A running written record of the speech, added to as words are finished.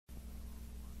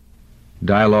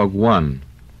Dialogue 1.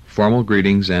 Formal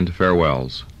greetings and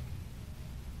farewells.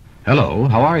 Hello,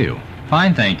 how are you?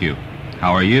 Fine, thank you.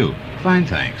 How are you? Fine,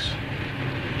 thanks.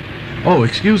 Oh,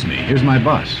 excuse me, here's my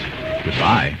bus.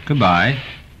 Goodbye. Goodbye.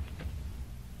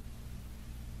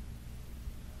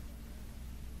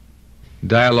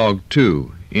 Dialogue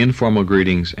 2. Informal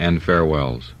greetings and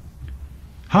farewells.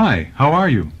 Hi, how are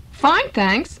you? Fine,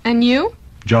 thanks. And you?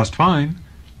 Just fine.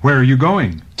 Where are you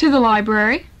going? To the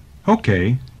library.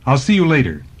 Okay, I'll see you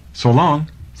later. So long.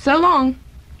 So long.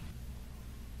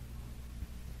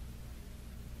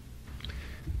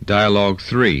 Dialogue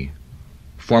 3.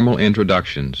 Formal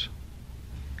introductions.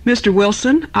 Mr.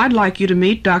 Wilson, I'd like you to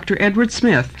meet Dr. Edward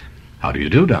Smith. How do you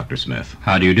do, Dr. Smith?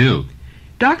 How do you do?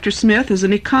 Dr. Smith is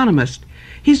an economist.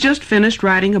 He's just finished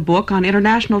writing a book on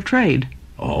international trade.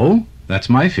 Oh, that's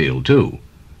my field, too.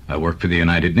 I work for the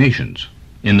United Nations.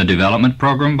 In the development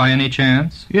program by any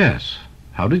chance? Yes.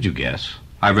 How did you guess?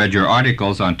 I read your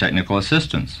articles on technical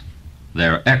assistance.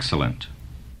 They're excellent.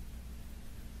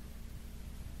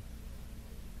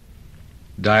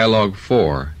 Dialogue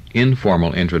 4.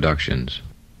 Informal introductions.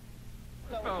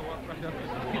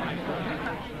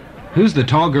 Who's the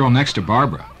tall girl next to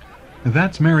Barbara?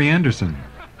 That's Mary Anderson.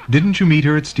 Didn't you meet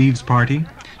her at Steve's party?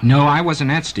 No, I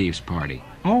wasn't at Steve's party.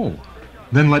 Oh,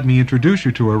 then let me introduce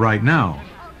you to her right now.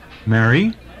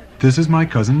 Mary, this is my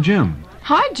cousin Jim.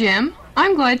 Hi, Jim.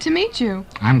 I'm glad to meet you.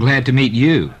 I'm glad to meet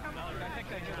you.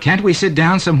 Can't we sit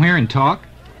down somewhere and talk?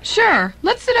 Sure.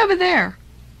 Let's sit over there.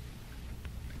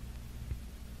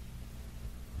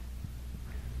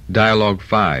 Dialogue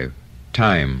 5.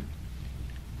 Time.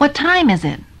 What time is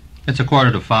it? It's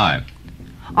 5:15.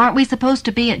 Aren't we supposed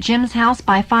to be at Jim's house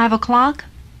by 5 o'clock?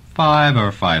 5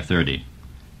 or 5:30.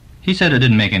 He said it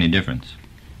didn't make any difference.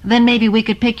 Then maybe we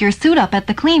could pick your suit up at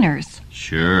the cleaners.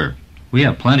 Sure. We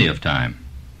have plenty of time.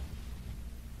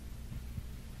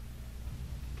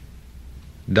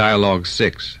 Dialogue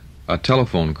 6. A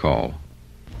telephone call.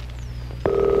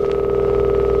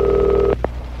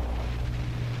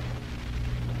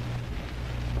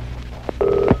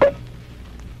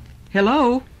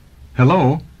 Hello?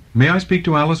 Hello, may I speak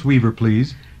to Alice Weaver,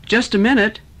 please? Just a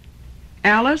minute.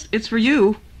 Alice, it's for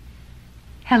you.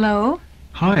 Hello?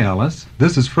 Hi, Alice.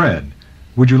 This is Fred.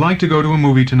 Would you like to go to a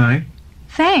movie tonight?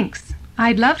 Thanks.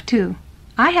 I'd love to.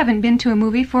 I haven't been to a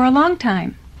movie for a long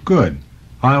time. Good.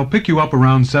 I'll pick you up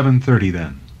around 7:30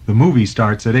 then. The movie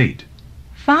starts at 8.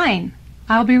 Fine.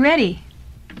 I'll be ready.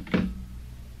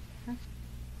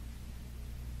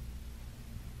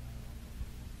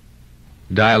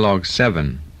 Dialogue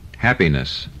 7.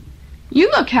 Happiness. You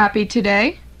look happy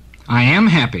today. I am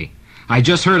happy. I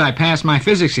just heard I passed my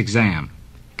physics exam.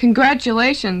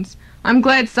 Congratulations. I'm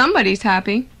glad somebody's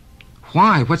happy.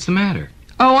 Why? What's the matter?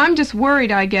 Oh, I'm just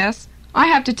worried, I guess. I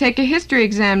have to take a history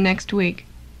exam next week.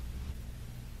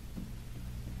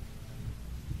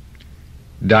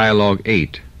 Dialogue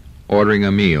 8. Ordering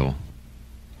a meal.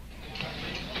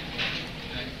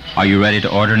 Are you ready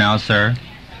to order now, sir?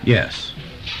 Yes.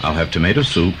 I'll have tomato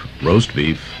soup, roast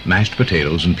beef, mashed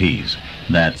potatoes, and peas.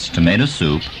 That's tomato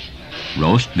soup,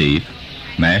 roast beef,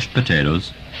 mashed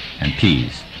potatoes, and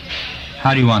peas.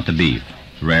 How do you want the beef?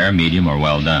 Rare, medium, or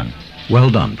well done?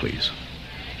 Well done, please.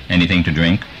 Anything to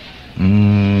drink?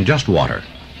 Just water.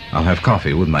 I'll have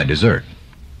coffee with my dessert.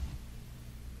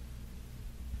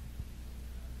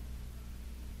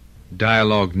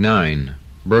 Dialogue 9.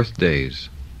 Birthdays.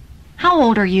 How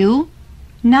old are you?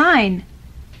 9.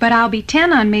 But I'll be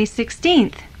 10 on May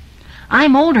 16th.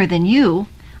 I'm older than you.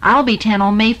 I'll be 10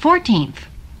 on May 14th.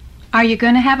 Are you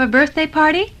going to have a birthday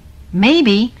party?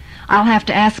 Maybe. I'll have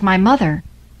to ask my mother.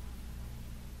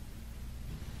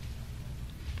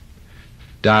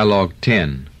 Dialogue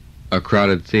 10. A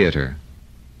crowded theater.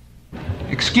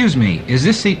 Excuse me, is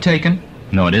this seat taken?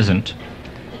 No, it isn't.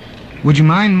 Would you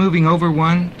mind moving over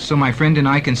one so my friend and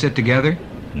I can sit together?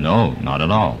 No, not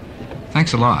at all.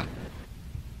 Thanks a lot.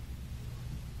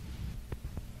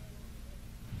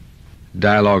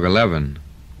 Dialogue 11.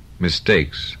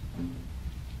 Mistakes.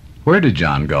 Where did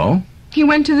John go? He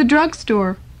went to the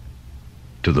drugstore.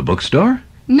 To the bookstore?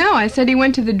 No, I said he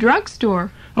went to the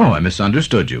drugstore. Oh, I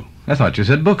misunderstood you. I thought you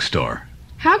said bookstore.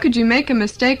 How could you make a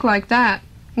mistake like that?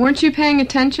 Weren't you paying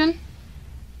attention?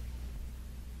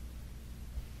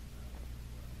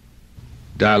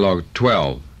 Dialogue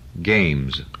 12.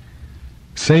 Games.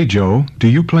 Say, Joe, do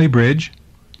you play bridge?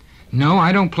 No,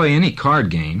 I don't play any card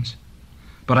games.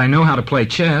 But I know how to play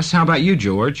chess. How about you,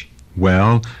 George?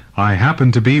 Well, I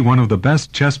happen to be one of the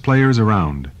best chess players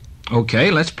around. Okay,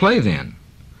 let's play then.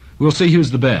 We'll see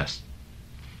who's the best.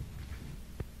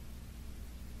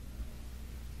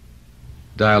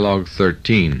 Dialogue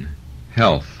 13.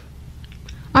 Health.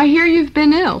 I hear you've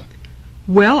been ill.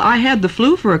 Well, I had the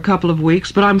flu for a couple of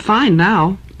weeks, but I'm fine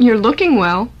now. You're looking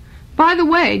well. By the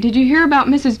way, did you hear about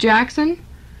Mrs. Jackson?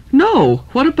 No,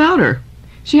 what about her?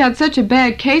 She had such a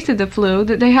bad case of the flu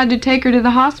that they had to take her to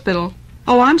the hospital.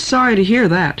 Oh, I'm sorry to hear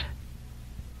that.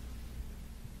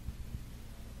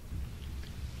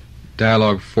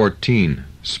 Dialogue 14.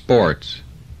 Sports.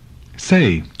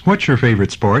 Say, what's your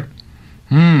favorite sport?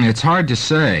 It's hard to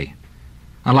say.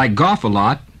 I like golf a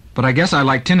lot, but I guess I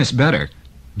like tennis better.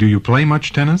 Do you play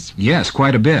much tennis? Yes,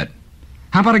 quite a bit.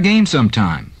 How about a game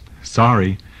sometime?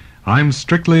 Sorry, I'm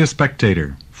strictly a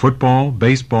spectator. Football,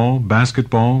 baseball,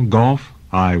 basketball, golf,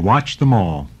 I watch them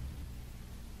all.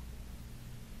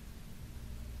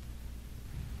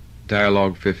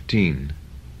 Dialogue 15.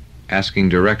 Asking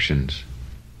directions.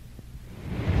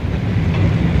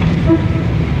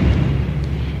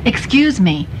 Excuse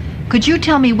me, could you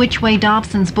tell me which way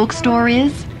Dobson's bookstore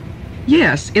is?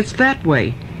 Yes, it's that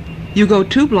way. You go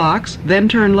 2 blocks, then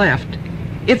turn left.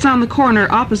 It's on the corner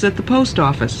opposite the post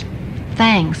office.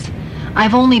 Thanks.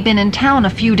 I've only been in town a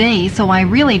few days, so I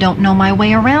really don't know my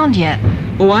way around yet.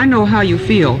 Oh, I know how you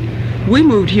feel. We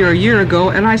moved here a year ago,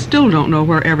 and I still don't know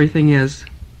where everything is.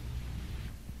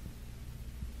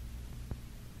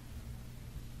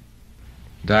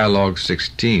 Dialogue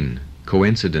 16.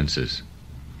 Coincidences.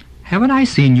 Haven't I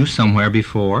seen you somewhere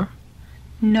before?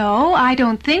 No, I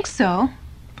don't think so.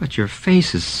 But your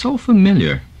face is so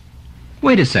familiar.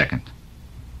 Wait a second.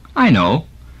 I know.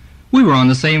 We were on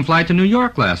the same flight to New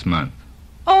York last month.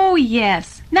 Oh,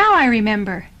 yes. Now I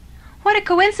remember. What a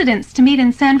coincidence to meet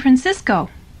in San Francisco.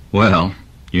 Well,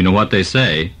 you know what they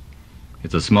say.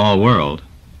 It's a small world.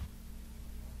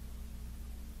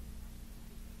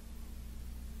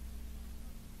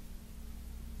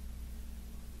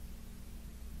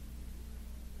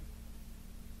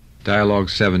 Dialogue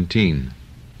 17.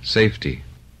 Safety.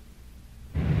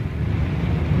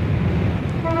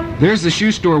 There's the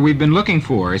shoe store we've been looking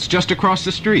for. It's just across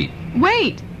the street.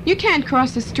 Wait! You can't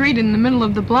cross the street in the middle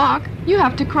of the block. You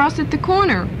have to cross at the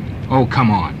corner. Oh, come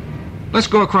on. Let's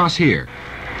go across here.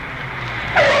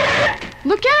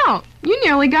 Look out! You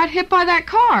nearly got hit by that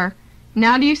car.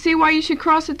 Now do you see why you should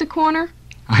cross at the corner?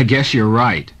 I guess you're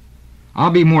right.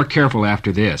 I'll be more careful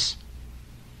after this.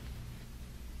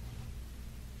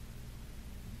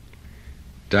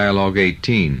 Dialogue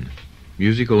 18.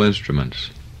 Musical instruments.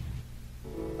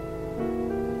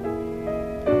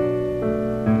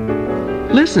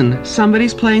 Listen,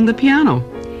 somebody's playing the piano.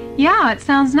 Yeah, it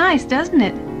sounds nice, doesn't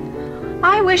it?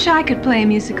 I wish I could play a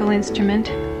musical instrument.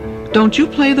 Don't you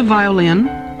play the violin?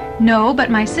 No,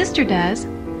 but my sister does.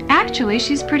 Actually,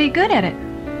 she's pretty good at it.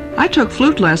 I took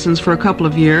flute lessons for a couple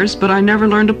of years, but I never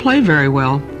learned to play very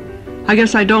well. I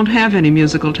guess I don't have any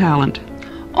musical talent.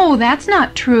 Oh, that's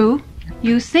not true.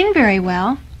 You sing very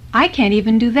well. I can't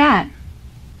even do that.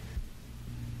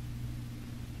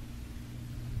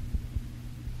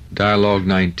 Dialogue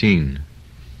 19.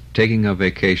 Taking a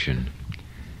vacation.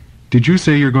 Did you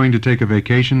say you're going to take a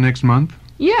vacation next month?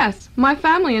 Yes, my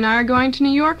family and I are going to New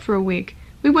York for a week.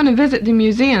 We want to visit the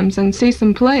museums and see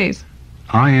some plays.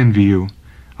 I envy you.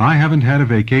 I haven't had a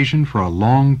vacation for a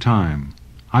long time.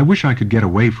 I wish I could get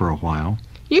away for a while.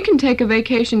 You can take a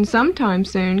vacation sometime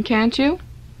soon, can't you?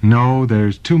 No,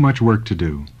 there's too much work to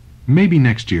do. Maybe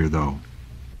next year, though.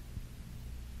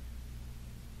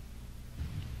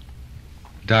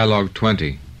 Dialogue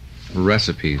 20.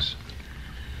 Recipes.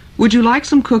 Would you like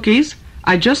some cookies?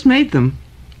 I just made them.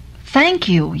 Thank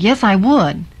you. Yes, I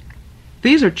would.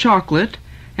 These are chocolate,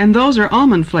 and those are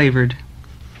almond flavored.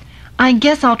 I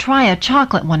guess I'll try a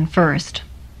chocolate one first.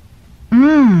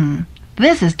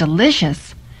 This is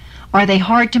delicious. Are they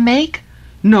hard to make?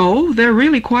 No, they're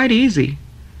really quite easy.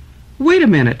 Wait a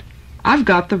minute. I've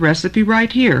got the recipe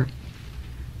right here.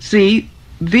 See,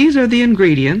 these are the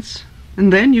ingredients,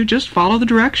 and then you just follow the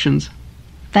directions.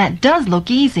 That does look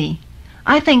easy.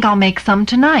 I think I'll make some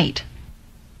tonight.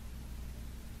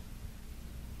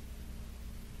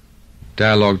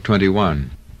 Dialogue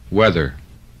 21. Weather.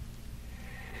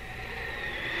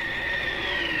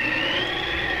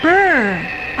 Brr,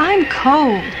 I'm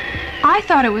cold. I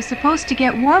thought it was supposed to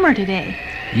get warmer today.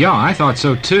 Yeah, I thought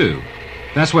so too.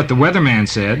 That's what the weatherman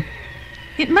said.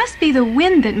 It must be the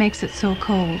wind that makes it so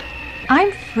cold.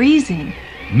 I'm freezing.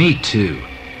 Me too.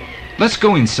 Let's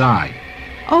go inside.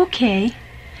 Okay.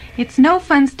 It's no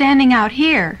fun standing out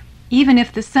here, even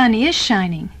if the sun is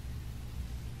shining.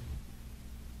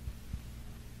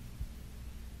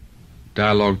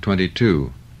 Dialogue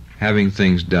 22. Having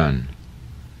things done.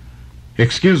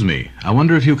 Excuse me, I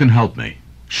wonder if you can help me.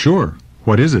 Sure.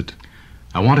 What is it?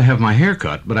 I want to have my hair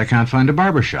cut, but I can't find a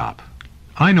barber shop.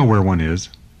 I know where one is.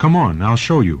 Come on, I'll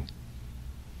show you.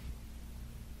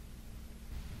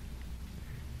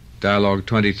 Dialogue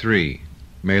 23,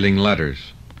 mailing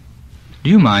letters.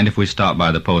 Do you mind if we stop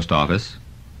by the post office?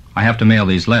 I have to mail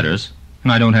these letters,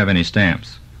 and I don't have any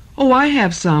stamps. Oh, I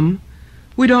have some.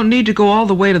 We don't need to go all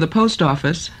the way to the post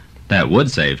office. That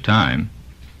would save time.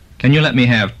 Can you let me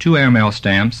have 2 airmail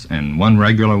stamps and 1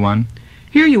 regular one?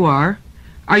 Here you are.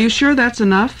 Are you sure that's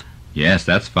enough? Yes,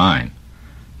 that's fine.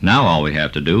 Now all we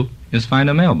have to do is find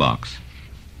a mailbox.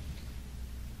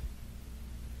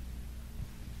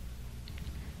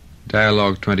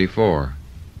 Dialogue 24,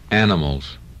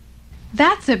 animals.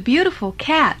 That's a beautiful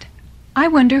cat. I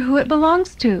wonder who it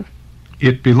belongs to.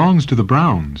 It belongs to the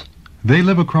Browns. They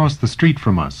live across the street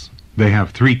from us. They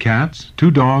have 3 cats,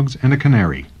 2 dogs, and a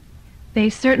canary. They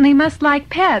certainly must like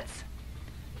pets.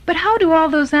 But how do all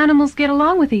those animals get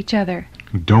along with each other?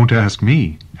 Don't ask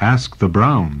me. Ask the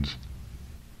Browns.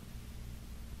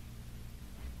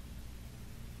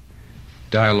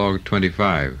 Dialogue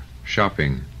 25,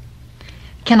 shopping.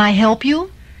 Can I help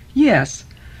you? Yes.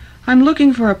 I'm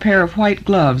looking for a pair of white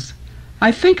gloves.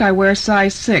 I think I wear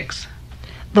size 6.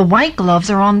 The white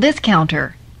gloves are on this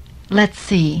counter. Let's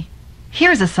see.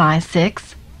 Here's a size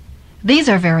 6. These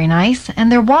are very nice,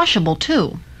 and they're washable,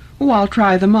 too. Oh, I'll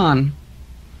try them on.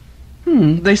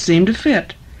 They seem to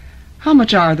fit. How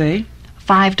much are they?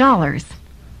 $5.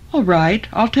 All right,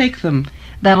 I'll take them.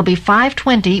 That'll be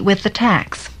 $5.20 with the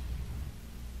tax.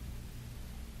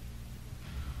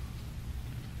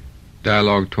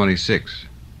 Dialogue 26,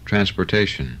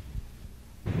 transportation.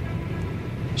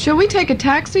 Shall we take a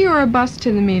taxi or a bus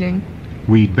to the meeting?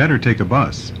 We'd better take a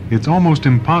bus. It's almost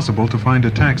impossible to find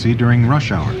a taxi during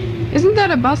rush hour. Isn't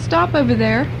that a bus stop over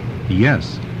there?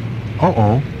 Yes.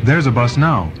 Uh-oh, there's a bus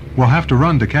now. We'll have to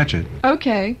run to catch it.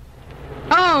 Okay.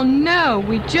 Oh no,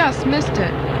 we just missed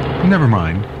it. Never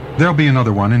mind. There'll be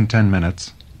another one in 10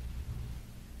 minutes.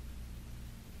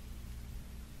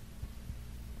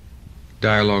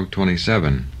 Dialogue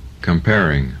 27,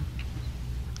 comparing.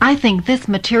 I think this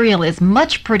material is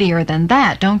much prettier than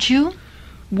that, don't you?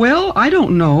 Well, I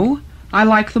don't know. I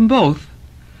like them both.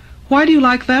 Why do you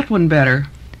like that one better?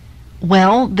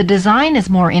 Well, the design is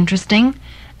more interesting,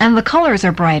 and the colors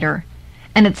are brighter,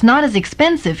 and it's not as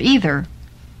expensive either.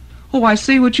 Oh, I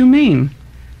see what you mean.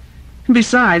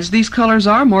 Besides, these colors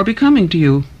are more becoming to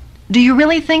you. Do you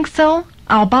really think so?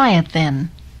 I'll buy it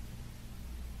then.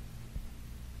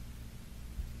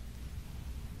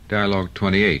 Dialogue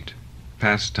 28,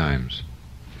 pastimes.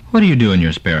 What do you do in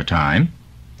your spare time?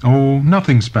 Oh,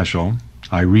 nothing special.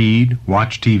 I read,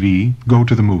 watch TV, go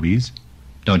to the movies.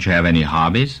 Don't you have any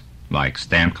hobbies, like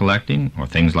stamp collecting or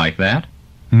things like that?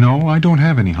 No, I don't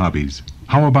have any hobbies.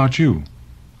 How about you?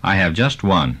 I have just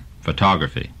one,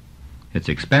 photography. It's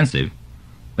expensive,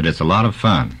 but it's a lot of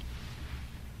fun.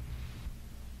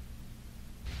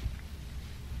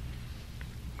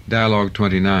 Dialogue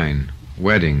 29,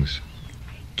 weddings.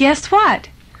 Guess what?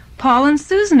 Paul and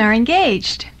Susan are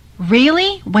engaged.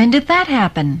 Really? When did that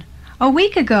happen? A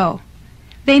week ago.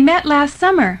 They met last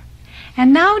summer.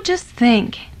 And now just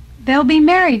think. They'll be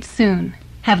married soon.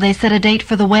 Have they set a date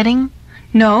for the wedding?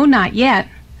 No, not yet.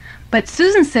 But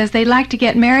Susan says they'd like to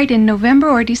get married in November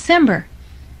or December.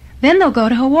 Then they'll go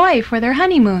to Hawaii for their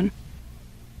honeymoon.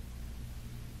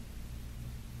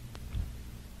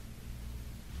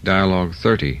 Dialogue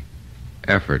 30,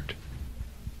 effort.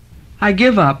 I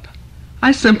give up.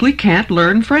 I simply can't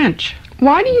learn French.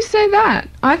 Why do you say that?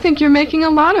 I think you're making a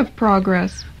lot of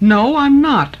progress. No, I'm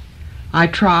not. I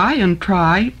try,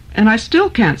 and I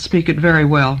still can't speak it very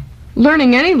well.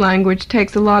 Learning any language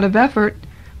takes a lot of effort,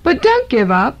 but don't give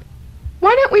up.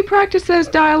 Why don't we practice those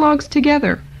dialogues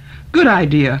together? Good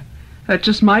idea. That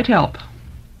just might help.